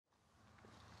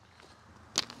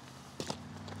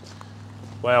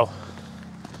Well,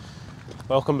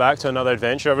 welcome back to another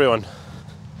adventure, everyone.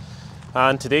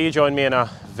 And today you join me in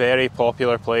a very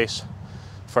popular place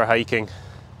for hiking.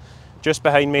 Just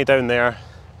behind me down there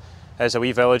is a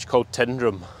wee village called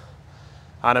Tyndrum,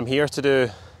 and I'm here to do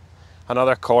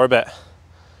another Corbett.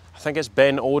 I think it's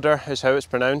Ben Oder is how it's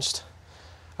pronounced,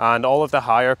 and all of the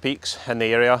higher peaks in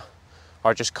the area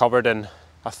are just covered in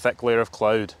a thick layer of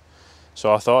cloud.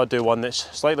 So I thought I'd do one that's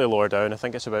slightly lower down. I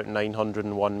think it's about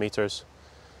 901 metres.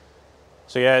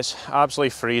 So yeah, it's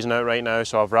absolutely freezing out right now,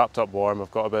 so I've wrapped up warm.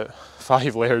 I've got about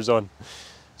 5 layers on.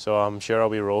 So I'm sure I'll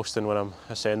be roasting when I'm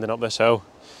ascending up this hill.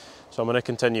 So I'm going to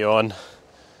continue on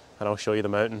and I'll show you the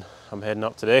mountain I'm heading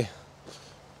up today.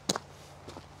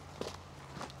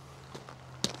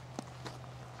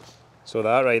 So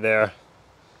that right there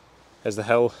is the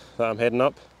hill that I'm heading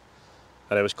up,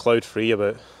 and it was cloud free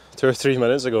about 2 or 3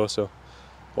 minutes ago, so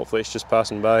hopefully it's just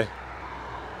passing by.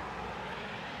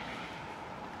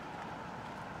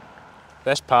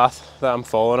 This path that I'm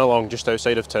following along just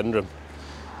outside of Tyndrum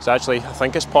is actually, I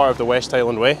think it's part of the West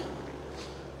Highland Way,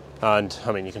 and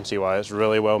I mean you can see why. It's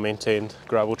really well maintained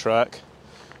gravel track,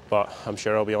 but I'm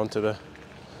sure I'll be onto the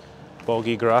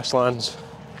boggy grasslands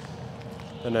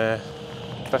in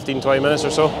 15-20 minutes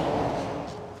or so.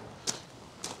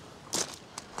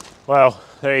 Well,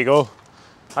 there you go.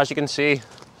 As you can see,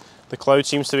 the cloud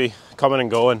seems to be coming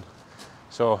and going,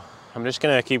 so I'm just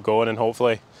going to keep going, and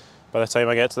hopefully by the time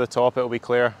I get to the top it'll be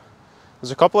clear.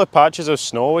 There's a couple of patches of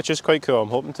snow which is quite cool. I'm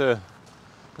hoping this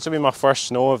will be my first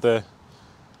snow of the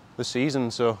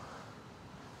season, so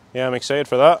yeah, I'm excited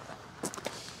for that.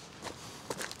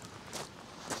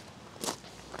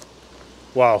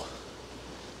 Wow,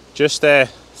 just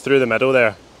through the middle there,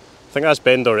 I think that's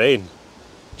Ben Dorain,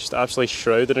 just absolutely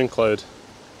shrouded in cloud.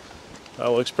 That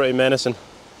looks pretty menacing.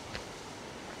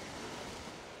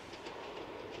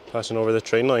 Passing over the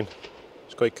train line.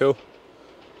 It's quite cool.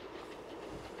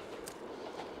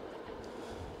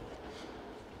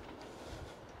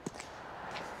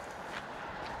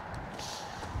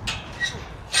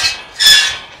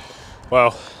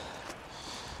 Well,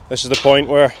 this is the point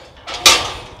where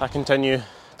I continue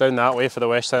down that way for the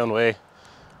West Highland Way,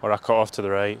 or I cut off to the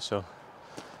right, so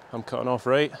I'm cutting off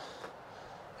right,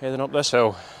 heading up this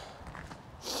hill.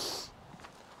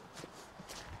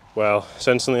 Well, it's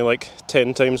instantly like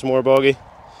 10 times more boggy.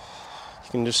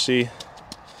 You can just see,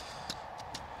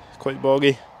 quite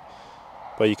boggy,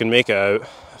 but you can make it out.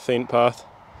 A faint path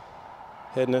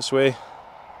heading this way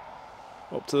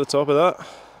up to the top of that.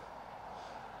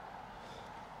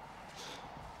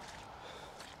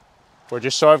 We're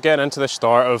just sort of getting into the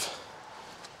start of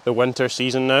the winter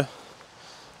season now.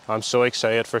 I'm so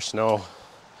excited for snow.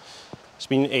 It's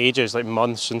been ages, like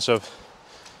months, since I've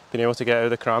been able to get out of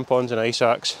the crampons and ice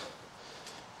axe.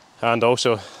 And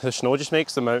also, the snow just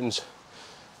makes the mountains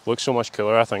look so much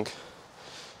cooler, I think.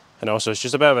 And also, it's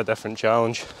just a bit of a different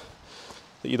challenge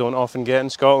that you don't often get in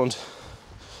Scotland.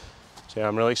 So yeah,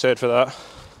 I'm really excited for that.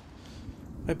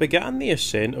 I began the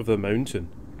ascent of the mountain,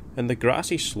 and the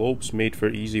grassy slopes made for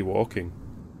easy walking.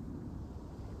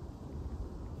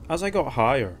 As I got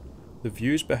higher, the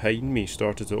views behind me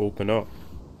started to open up.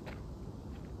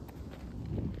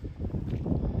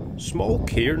 Small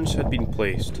cairns had been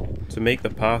placed to make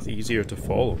the path easier to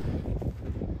follow.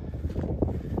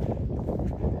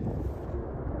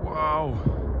 Wow!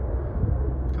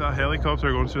 Look at that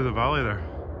helicopter going through the valley there.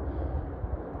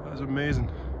 That is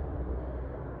amazing.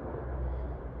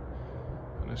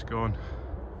 And it's gone.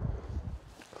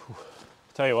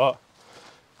 Tell you what,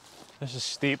 this is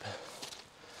steep,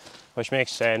 which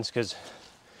makes sense because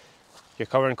you're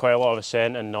covering quite a lot of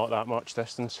ascent and not that much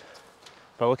distance.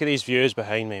 But look at these views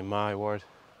behind me, my word.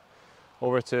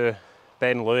 Over to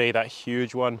Ben Louis, that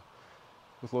huge one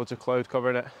with loads of cloud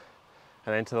covering it.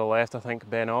 And then to the left, I think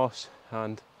Ben Oss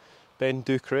and Ben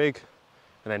Ducraig.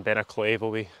 And then Ben Aclave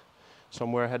will be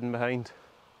somewhere hidden behind.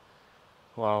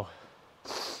 Wow.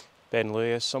 Ben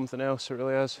Louis is something else, it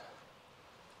really is.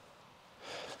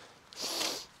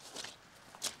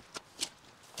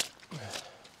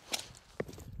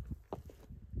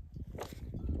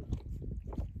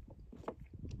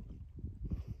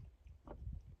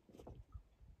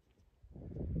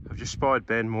 I've just spotted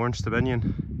Ben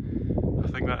Mourne-Stabinian. I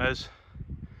think that is.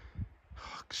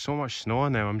 Oh, so much snow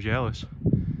on them, I'm jealous.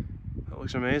 That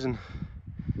looks amazing.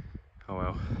 Oh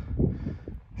well.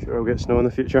 Sure I'll get snow in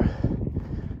the future.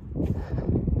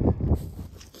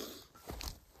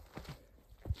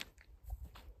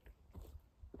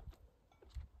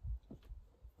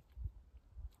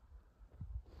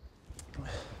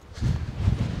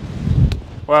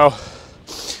 Well,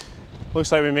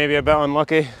 looks like we may be a bit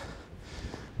unlucky.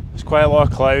 There's quite a lot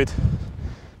of cloud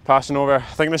passing over. I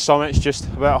think the summit's just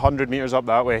about 100 metres up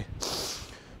that way.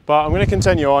 But I'm going to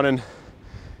continue on and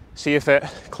see if it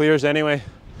clears anyway.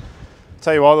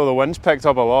 Tell you what though, the wind's picked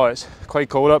up a lot. It's quite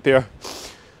cold up here,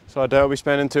 so I doubt I'll be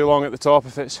spending too long at the top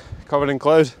if it's covered in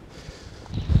cloud.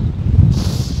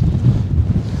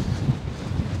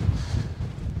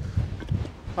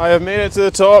 I have made it to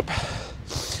the top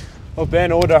of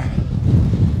Ben Oder,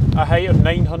 a height of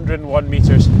 901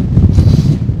 metres.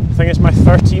 I think it's my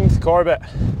 13th Corbett,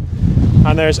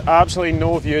 and there's absolutely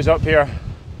no views up here,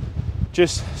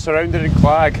 just surrounded in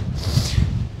clag,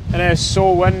 and it's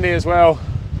so windy as well.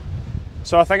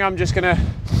 So I think I'm just going to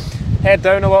head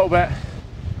down a little bit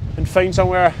and find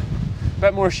somewhere a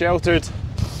bit more sheltered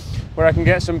where I can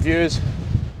get some views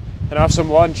and have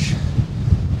some lunch.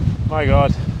 My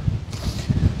God,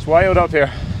 it's wild up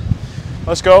here.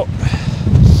 Let's go.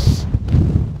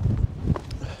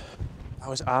 I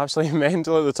was absolutely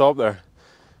mental at the top there.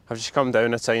 I've just come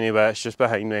down a tiny bit, it's just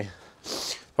behind me.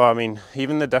 But I mean,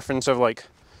 even the difference of like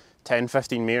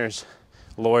 10-15 metres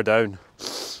lower down,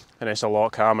 and it's a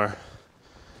lot calmer.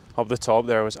 Up the top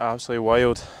there was absolutely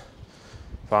wild.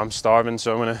 But I'm starving,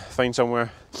 so I'm going to find somewhere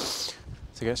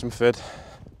to get some food.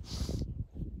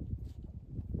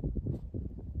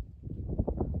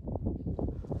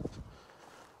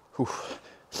 Whew.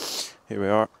 Here we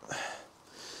are.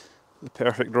 The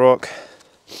perfect rock.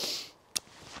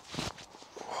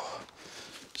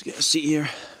 Let's get a seat here.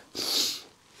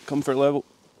 Comfort level.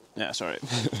 Yeah, it's alright.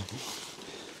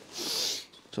 It's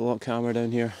a lot calmer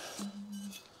down here.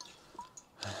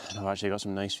 And I've actually got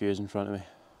some nice views in front of me.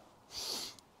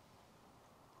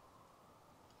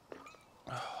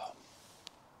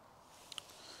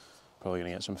 Probably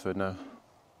gonna get some food now.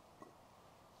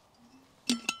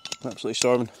 Absolutely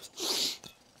starving.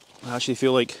 I actually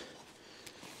feel like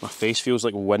my face feels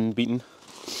like wind beaten,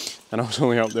 and I was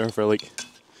only up there for like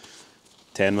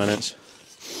 10 minutes.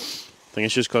 I think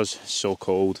it's just because it's so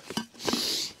cold.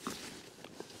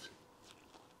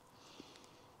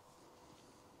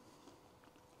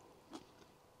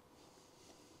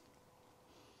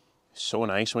 It's so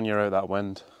nice when you're out that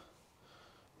wind.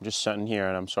 I'm just sitting here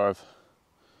and I'm sort of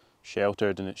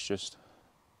sheltered, and it's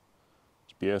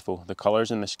beautiful. The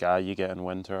colours in the sky you get in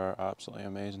winter are absolutely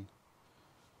amazing.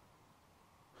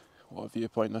 What a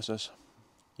viewpoint this is.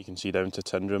 You can see down to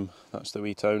Tyndrum, that's the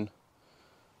wee town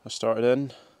I started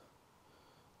in,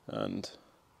 and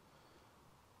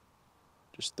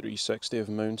just 360 of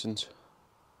mountains.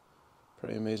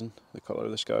 Pretty amazing, the colour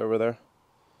of the sky over there.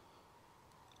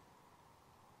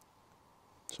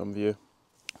 Some view.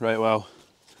 Right, well,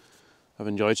 I've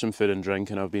enjoyed some food and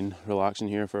drink, and I've been relaxing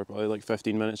here for probably like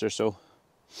 15 minutes or so.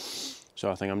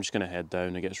 So I think I'm just going to head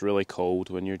down. It gets really cold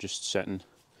when you're just sitting,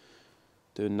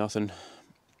 doing nothing.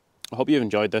 I hope you've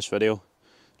enjoyed this video.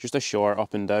 Just a short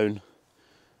up and down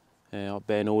up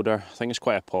Ben Oder. I think it's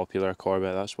quite a popular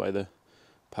Corbett, that's why the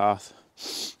path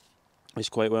is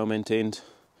quite well maintained.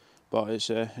 But it's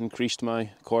increased my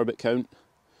Corbett count.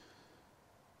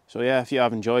 So yeah, if you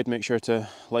have enjoyed, make sure to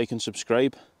like and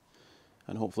subscribe.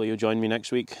 And hopefully you'll join me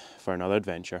next week for another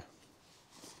adventure.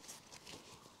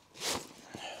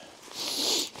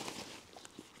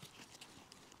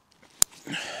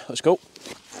 Let's go.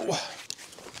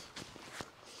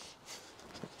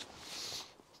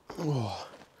 Oh.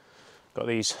 Got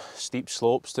these steep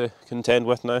slopes to contend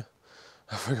with now.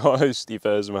 I forgot how steep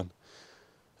it is, man.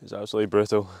 It's absolutely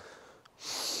brutal.